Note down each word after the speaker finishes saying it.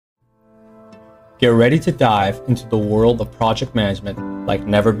Get ready to dive into the world of project management like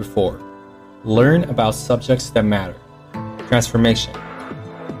never before. Learn about subjects that matter: transformation,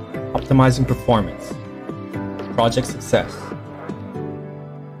 optimizing performance, project success,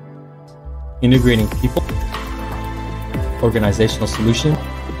 integrating people, organizational solution,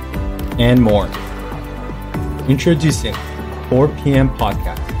 and more. Introducing 4 p.m.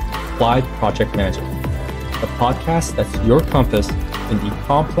 Podcast, Applied Project Management, a podcast that's your compass in the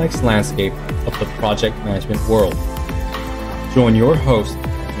complex landscape of the project management world. Join your host,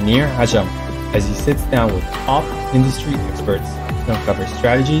 Mounir Ajam, as he sits down with top industry experts to uncover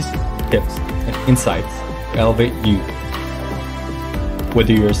strategies, tips, and insights to elevate you.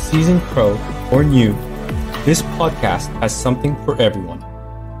 Whether you're a seasoned pro or new, this podcast has something for everyone.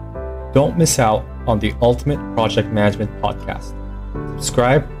 Don't miss out on the ultimate project management podcast.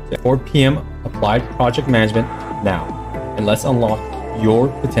 Subscribe to 4 p.m. Applied Project Management now, and let's unlock your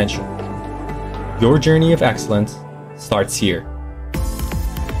potential. Your journey of excellence starts here.